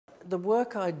the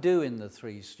work I do in the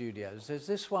 3 studios, there's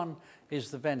this one is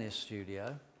the Venice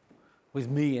studio with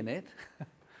me in it.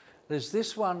 There's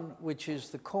this one which is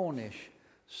the Cornish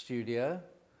studio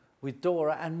with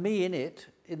Dora and me in it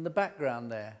in the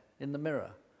background there, in the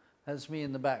mirror. That's me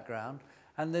in the background.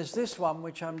 And there's this one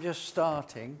which I'm just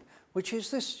starting, which is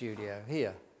this studio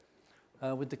here,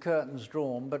 with the curtains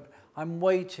drawn. But I'm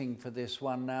waiting for this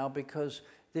one now because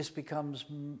this becomes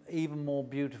even more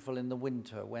beautiful in the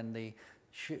winter when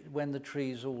the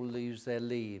trees all lose their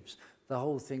leaves. The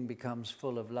whole thing becomes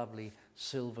full of lovely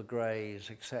silver greys,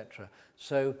 etc.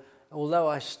 So although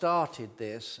I started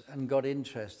this and got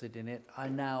interested in it, I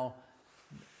now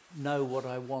know what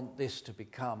I want this to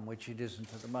become, which it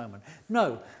isn't at the moment.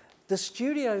 No, the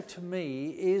studio to me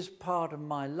is part of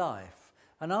my life.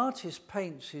 An artist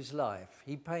paints his life.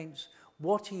 He paints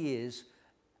what he is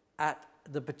at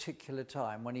the particular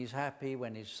time, when he's happy,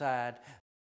 when he's sad,